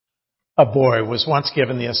A boy was once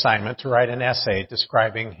given the assignment to write an essay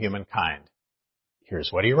describing humankind.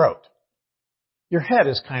 Here's what he wrote. Your head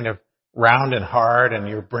is kind of round and hard, and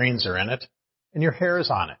your brains are in it, and your hair is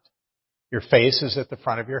on it. Your face is at the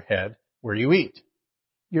front of your head where you eat.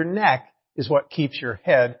 Your neck is what keeps your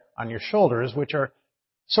head on your shoulders, which are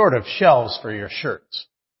sort of shelves for your shirts.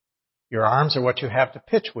 Your arms are what you have to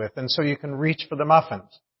pitch with, and so you can reach for the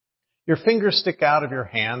muffins. Your fingers stick out of your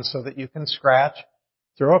hands so that you can scratch,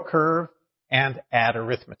 throw a curve, and add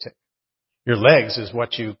arithmetic. Your legs is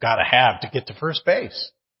what you gotta have to get to first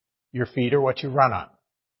base. Your feet are what you run on,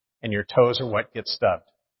 and your toes are what get stubbed.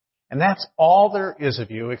 And that's all there is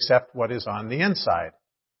of you except what is on the inside.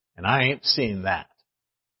 And I ain't seen that.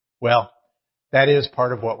 Well, that is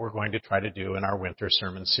part of what we're going to try to do in our winter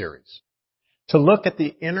sermon series. To look at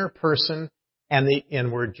the inner person and the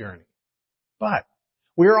inward journey. But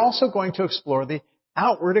we are also going to explore the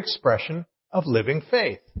outward expression of living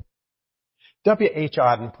faith. W.H.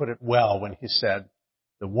 Auden put it well when he said,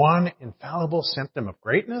 the one infallible symptom of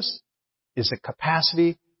greatness is the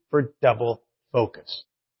capacity for double focus.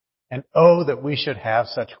 And oh, that we should have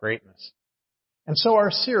such greatness. And so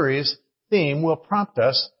our series theme will prompt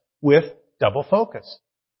us with double focus.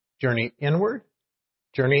 Journey inward,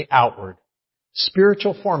 journey outward.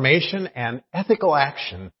 Spiritual formation and ethical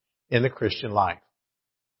action in the Christian life.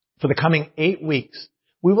 For the coming 8 weeks,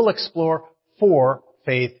 we will explore 4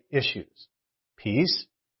 faith issues. Peace,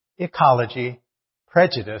 ecology,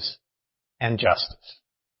 prejudice, and justice.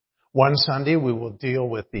 One Sunday we will deal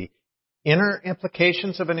with the inner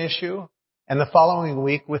implications of an issue, and the following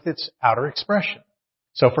week with its outer expression.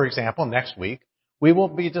 So for example, next week we will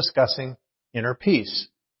be discussing inner peace.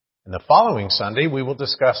 And the following Sunday we will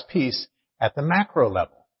discuss peace at the macro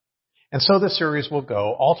level. And so the series will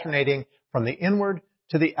go alternating from the inward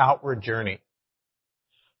to the outward journey.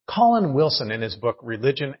 Colin Wilson in his book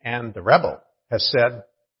Religion and the Rebel has said,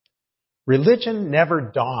 religion never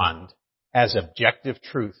dawned as objective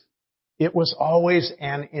truth. It was always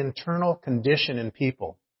an internal condition in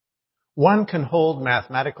people. One can hold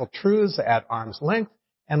mathematical truths at arm's length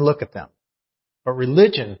and look at them. But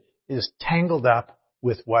religion is tangled up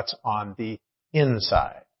with what's on the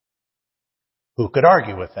inside. Who could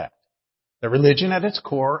argue with that? The religion at its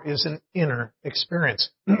core is an inner experience.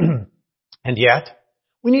 And yet,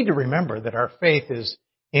 we need to remember that our faith is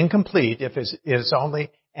incomplete if it is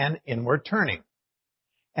only an inward turning.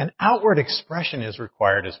 An outward expression is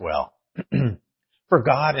required as well. For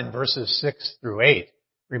God in verses 6 through 8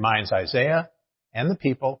 reminds Isaiah and the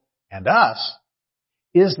people and us,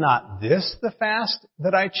 is not this the fast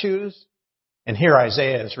that I choose? And here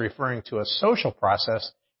Isaiah is referring to a social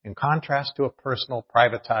process in contrast to a personal,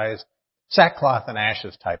 privatized, sackcloth and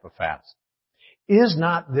ashes type of fast. Is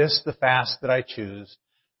not this the fast that I choose?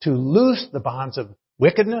 To loose the bonds of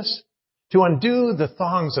wickedness, to undo the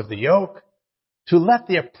thongs of the yoke, to let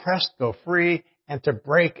the oppressed go free, and to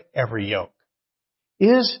break every yoke.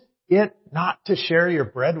 Is it not to share your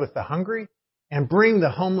bread with the hungry and bring the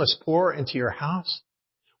homeless poor into your house?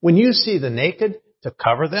 When you see the naked, to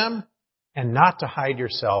cover them and not to hide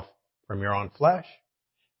yourself from your own flesh?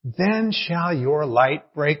 Then shall your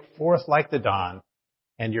light break forth like the dawn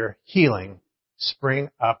and your healing spring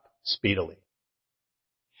up speedily.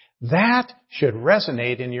 That should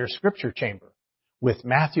resonate in your scripture chamber with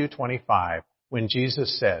Matthew 25 when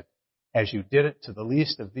Jesus said, as you did it to the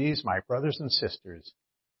least of these, my brothers and sisters,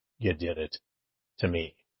 you did it to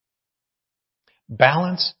me.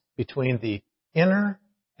 Balance between the inner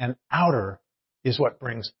and outer is what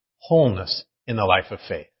brings wholeness in the life of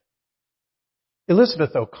faith.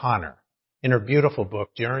 Elizabeth O'Connor, in her beautiful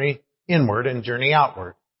book, Journey Inward and Journey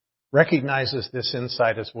Outward, recognizes this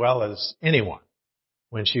insight as well as anyone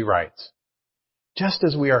when she writes, just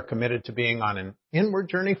as we are committed to being on an inward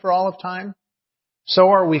journey for all of time, so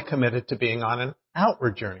are we committed to being on an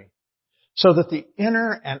outward journey, so that the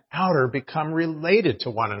inner and outer become related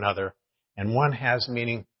to one another, and one has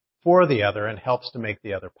meaning for the other and helps to make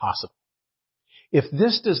the other possible. If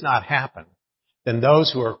this does not happen, then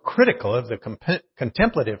those who are critical of the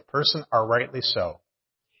contemplative person are rightly so.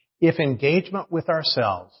 If engagement with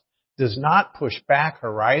ourselves does not push back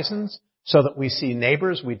horizons so that we see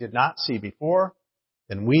neighbors we did not see before,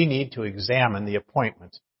 then we need to examine the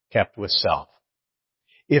appointment kept with self.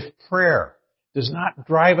 If prayer does not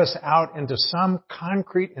drive us out into some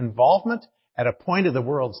concrete involvement at a point of the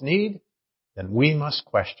world's need, then we must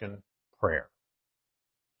question prayer.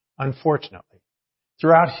 Unfortunately,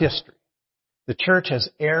 throughout history, the church has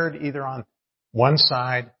erred either on one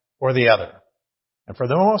side or the other, and for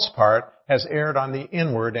the most part has erred on the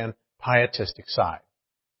inward and pietistic side.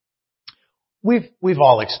 We've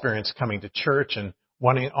all experienced coming to church and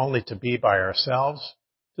wanting only to be by ourselves,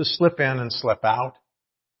 to slip in and slip out.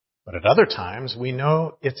 But at other times, we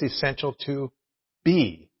know it's essential to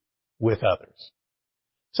be with others.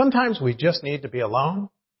 Sometimes we just need to be alone,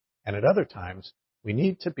 and at other times, we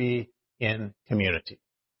need to be in community.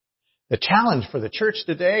 The challenge for the church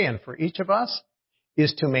today and for each of us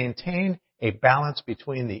is to maintain a balance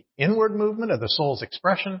between the inward movement of the soul's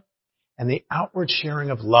expression and the outward sharing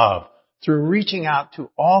of love through reaching out to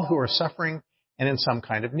all who are suffering and in some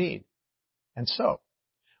kind of need. And so,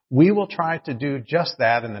 we will try to do just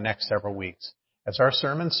that in the next several weeks as our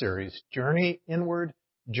sermon series, Journey Inward,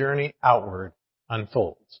 Journey Outward,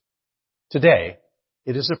 unfolds. Today,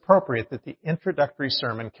 it is appropriate that the introductory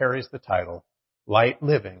sermon carries the title, Light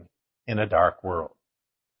Living in a Dark World.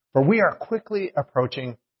 For we are quickly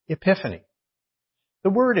approaching Epiphany. The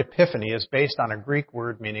word Epiphany is based on a Greek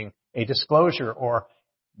word meaning a disclosure or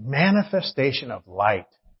manifestation of light.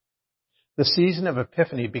 The season of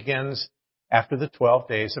Epiphany begins after the 12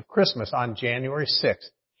 days of Christmas on January 6th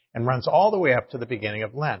and runs all the way up to the beginning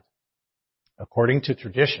of Lent. According to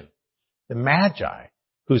tradition, the Magi,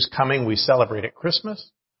 whose coming we celebrate at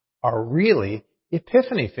Christmas, are really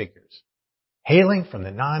Epiphany figures, hailing from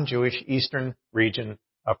the non-Jewish eastern region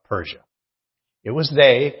of Persia. It was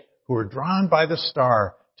they who were drawn by the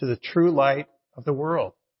star to the true light of the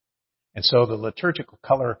world. And so the liturgical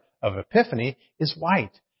color of Epiphany is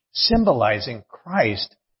white, symbolizing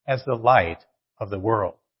Christ as the light of the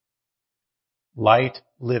world. Light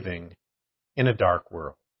living in a dark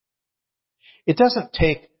world. It doesn't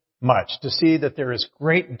take much to see that there is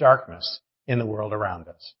great darkness in the world around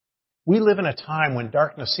us. We live in a time when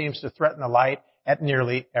darkness seems to threaten the light at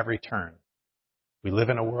nearly every turn. We live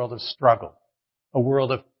in a world of struggle, a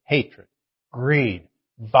world of hatred, greed,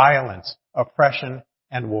 violence, oppression,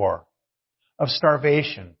 and war, of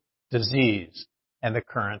starvation, disease, and the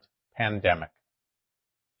current pandemic.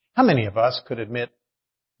 How many of us could admit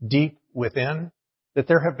deep within that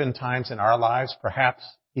there have been times in our lives, perhaps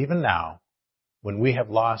even now, when we have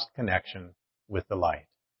lost connection with the light?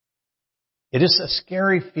 It is a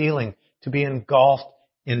scary feeling to be engulfed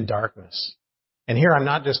in darkness. And here I'm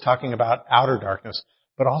not just talking about outer darkness,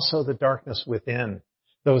 but also the darkness within.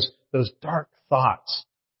 Those dark thoughts,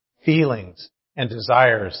 feelings, and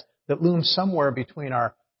desires that loom somewhere between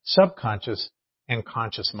our subconscious and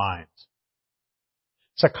conscious minds.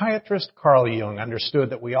 Psychiatrist Carl Jung understood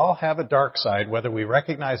that we all have a dark side, whether we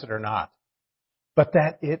recognize it or not, but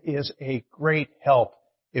that it is a great help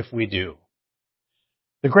if we do.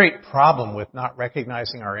 The great problem with not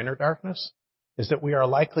recognizing our inner darkness is that we are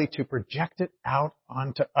likely to project it out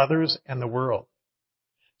onto others and the world.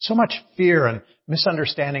 So much fear and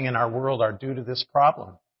misunderstanding in our world are due to this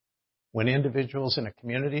problem. When individuals in a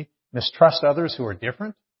community mistrust others who are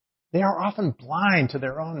different, they are often blind to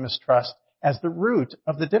their own mistrust as the root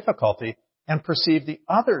of the difficulty and perceive the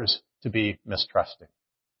others to be mistrusting.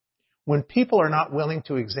 When people are not willing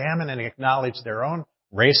to examine and acknowledge their own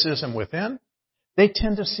racism within, they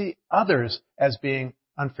tend to see others as being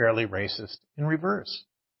unfairly racist in reverse.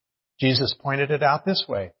 Jesus pointed it out this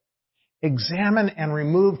way. Examine and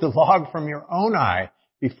remove the log from your own eye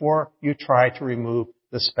before you try to remove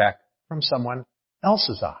the speck from someone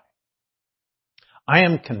else's eye. I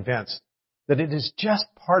am convinced that it is just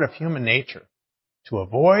part of human nature to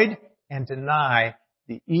avoid and deny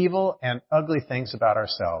the evil and ugly things about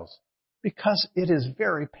ourselves because it is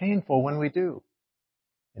very painful when we do.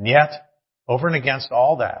 And yet, over and against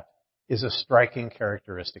all that is a striking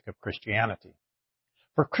characteristic of Christianity.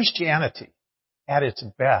 For Christianity, at its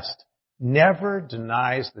best, never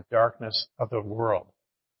denies the darkness of the world,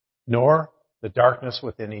 nor the darkness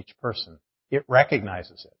within each person. It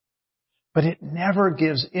recognizes it. But it never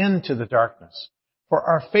gives in to the darkness. For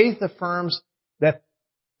our faith affirms that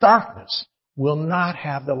darkness will not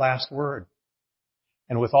have the last word.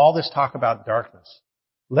 And with all this talk about darkness,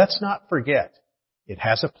 let's not forget it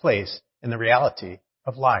has a place in the reality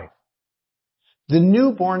of life. The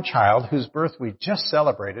newborn child whose birth we just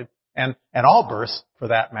celebrated, and all births for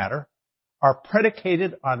that matter, are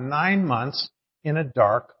predicated on 9 months in a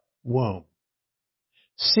dark womb.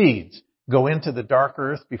 Seeds go into the dark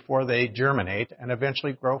earth before they germinate and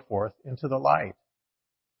eventually grow forth into the light.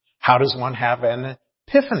 How does one have an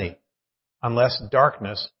epiphany unless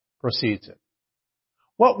darkness precedes it?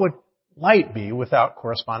 What would light be without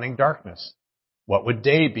corresponding darkness? What would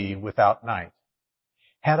day be without night?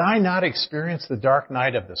 Had I not experienced the dark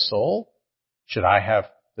night of the soul, should I have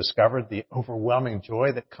discovered the overwhelming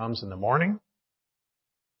joy that comes in the morning?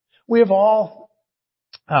 We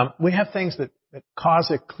have things that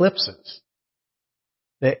cause eclipses,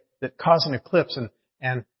 that cause an eclipse,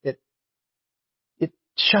 and it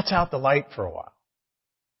shuts out the light for a while.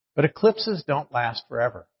 But eclipses don't last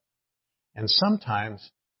forever. And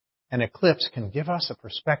sometimes an eclipse can give us a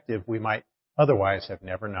perspective we might otherwise have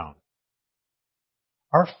never known.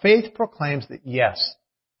 Our faith proclaims that yes,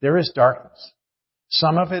 there is darkness.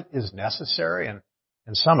 Some of it is necessary and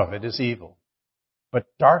some of it is evil. But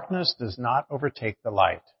darkness does not overtake the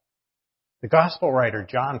light. The gospel writer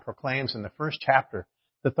John proclaims in the first chapter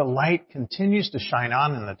that the light continues to shine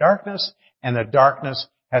on in the darkness, and the darkness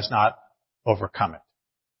has not overcome it.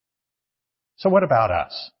 So what about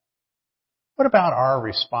us? What about our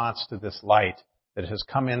response to this light that has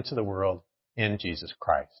come into the world in Jesus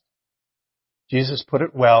Christ? Jesus put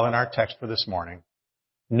it well in our text for this morning.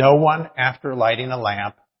 No one, after lighting a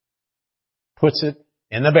lamp, puts it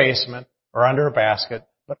in the basement or under a basket,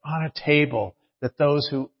 but on a table, that those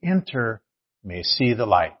who enter may see the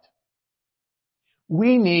light.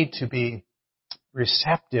 We need to be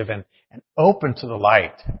receptive and open to the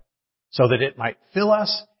light so that it might fill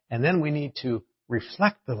us, and then we need to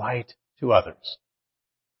reflect the light to others.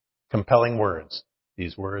 Compelling words,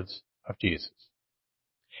 these words of Jesus.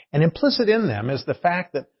 And implicit in them is the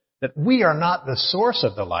fact that we are not the source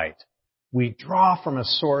of the light. We draw from a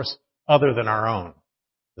source other than our own.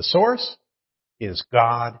 The source is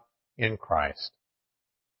God in Christ.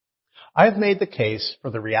 I've made the case for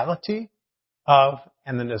the reality of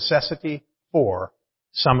and the necessity for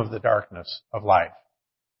some of the darkness of life.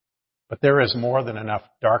 But there is more than enough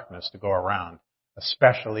darkness to go around,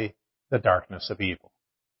 especially the darkness of evil.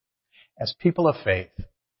 As people of faith,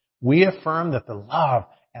 we affirm that the love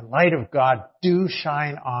and light of God do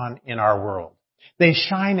shine on in our world. They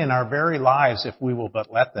shine in our very lives if we will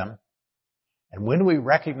but let them. And when we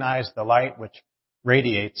recognize the light which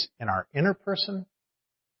radiates in our inner person,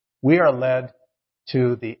 we are led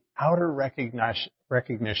to the outer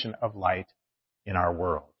recognition of light in our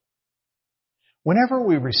world. Whenever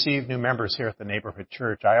we receive new members here at the neighborhood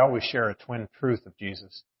church, I always share a twin truth of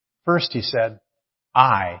Jesus. First, he said,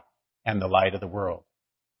 I am the light of the world.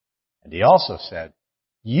 And he also said,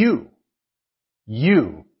 you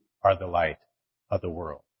are the light of the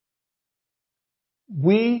world.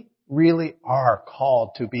 We really are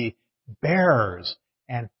called to be bearers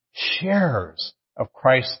and sharers of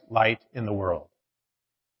Christ's light in the world.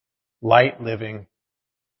 Light living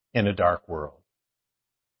in a dark world.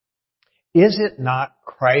 Is it not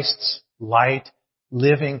Christ's light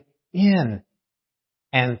living in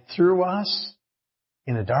and through us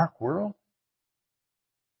in a dark world?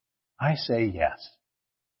 I say yes.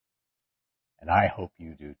 And I hope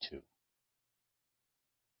you do too.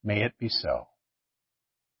 May it be so.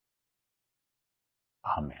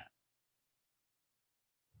 Amen.